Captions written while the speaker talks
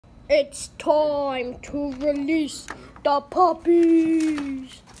It's time to release the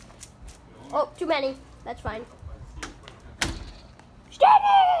puppies. Oh, too many. That's fine.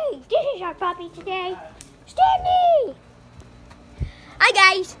 Stanley! This is our puppy today. Stanley! Hi,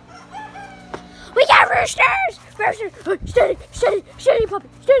 guys. We got roosters! Roosters! Steady puppy,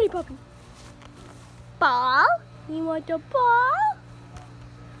 steady puppy. Ball? You want the ball?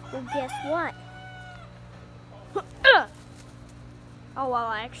 Well, guess what? Oh, well,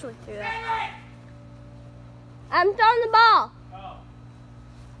 I actually threw that. I'm throwing the ball.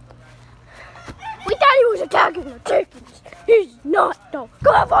 We thought he was attacking the chickens. He's not, though.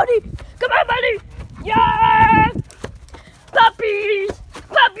 Come on, buddy. Come on, buddy. Yeah! Puppies!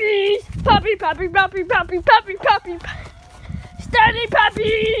 Puppies! Puppy, puppy, puppy, puppy, puppy, puppy. Steady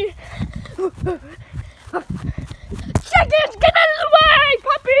puppy! Chickens, get out of the way!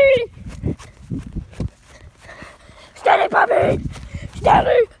 Puppy! Steady puppy!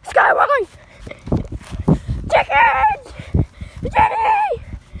 Steady! Skyway! Chickens! Steady!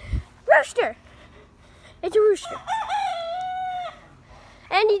 Rooster! It's a rooster.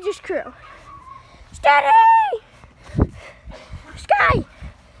 And he just crew. Steady! Sky!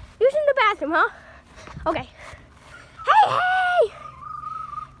 Using the bathroom, huh? Okay. Hey, hey!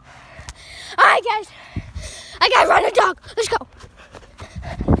 Alright, guys. I gotta run a dog. Let's go.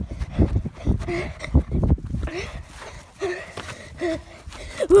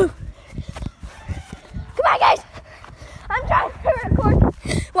 Come on, guys. I'm trying to record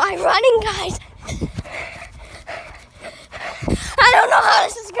while I'm running, guys. I don't know how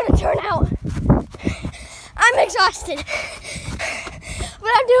this is gonna turn out. I'm exhausted.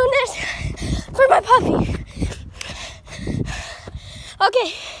 But I'm doing this for my puppy.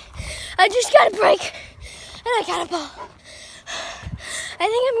 Okay, I just got a break and I got a ball. I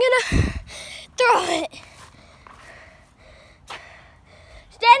think I'm gonna throw it.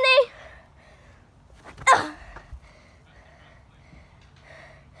 Stanley!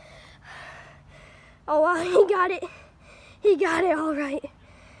 Oh, wow, he got it. He got it all right.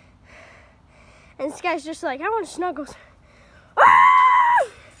 And this guy's just like, I want snuggles.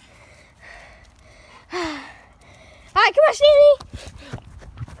 Alright, come on, Stanley.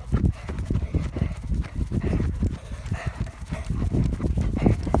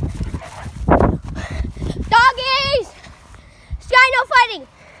 Doggies! Sky, no fighting.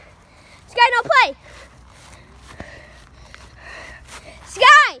 Sky, no play.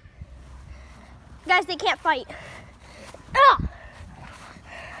 Sky! Guys, they can't fight. Ugh.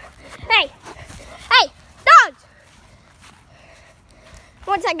 Hey! Hey! Dogs!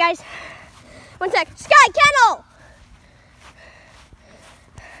 One sec, guys. One sec. Sky, kennel!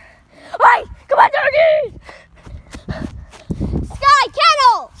 Hey! Come on, doggies! Sky,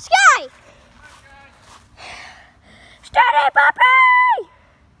 kennel! Sky! Steady, puppy!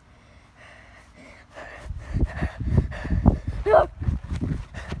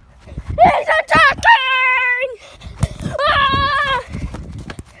 He's attacking! Ah!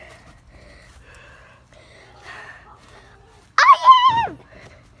 Olive!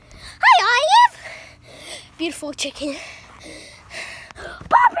 Hi, Olive! Beautiful chicken.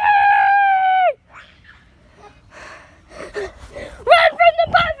 Puppy! Run from the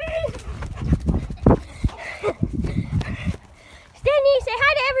puppy! Stanley, say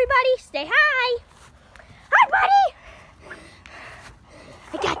hi to everybody. Say hi. Hi, buddy.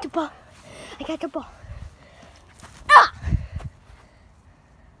 I got the ball. I got the ball. Ah!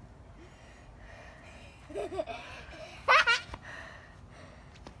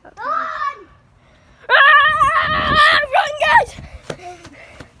 Run! Ah! Run, guys!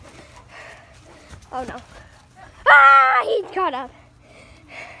 Oh no. Ah! He caught up.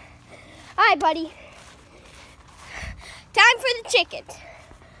 Hi, buddy. Time for the chickens.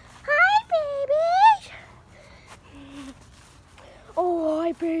 Hi, babies. Oh,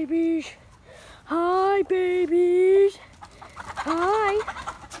 hi, babies. Hi, babies. Hi.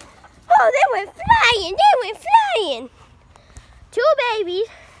 Oh, they went flying. They went flying. Two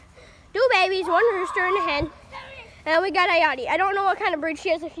babies, one rooster and a hen. And we got Ayati. I don't know what kind of breed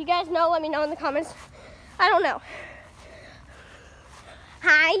she is. If you guys know, let me know in the comments. I don't know.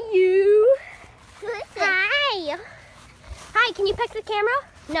 Hi, you. Hi. Hi, can you pick the camera?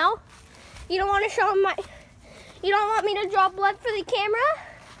 No? You don't want to show my... You don't want me to draw blood for the camera?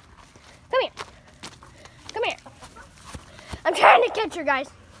 Come here. Come here. I'm trying to catch her,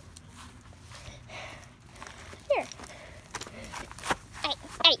 guys. Here. Hey,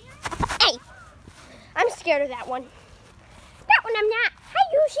 hey, hey. I'm scared of that one. That one I'm not. Hi,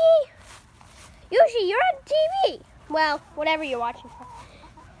 Yushi. Yushi, you're on TV. Well, whatever you're watching for.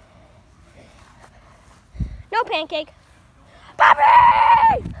 No pancake.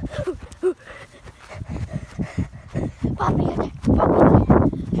 Puppy!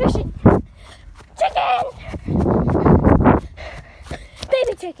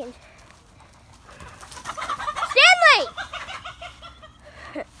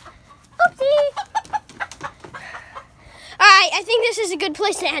 this is a good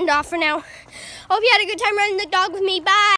place to end off for now. Hope you had a good time running the dog with me. Bye.